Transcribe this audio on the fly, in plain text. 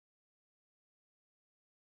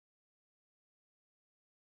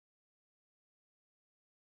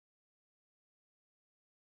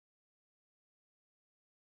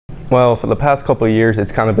Well, for the past couple of years,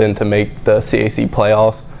 it's kind of been to make the CAC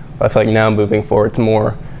playoffs. But I feel like now moving forward, it's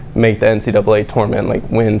more make the NCAA tournament, like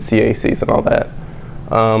win CACs and all that.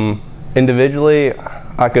 Individually,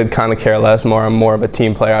 I could kind of care less more. I'm more of a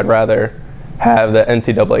team player. I'd rather have the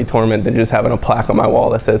NCAA tournament than just having a plaque on my wall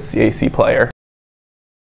that says CAC player.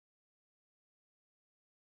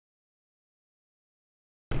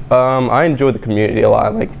 I enjoy the community a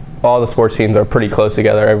lot. Like, all the sports teams are pretty close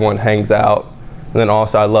together. Everyone hangs out. And then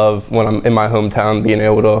also I love when I'm in my hometown being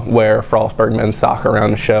able to wear Frostburg men's soccer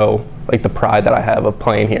around the show, like the pride that I have of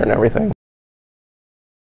playing here and everything.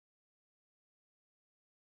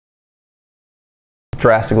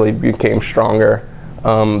 Drastically became stronger.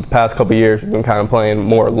 The past couple of years we've been kind of playing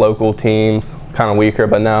more local teams, kind of weaker,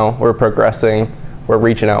 but now we're progressing. We're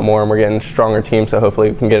reaching out more and we're getting stronger teams, so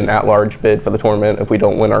hopefully we can get an at-large bid for the tournament if we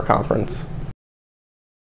don't win our conference.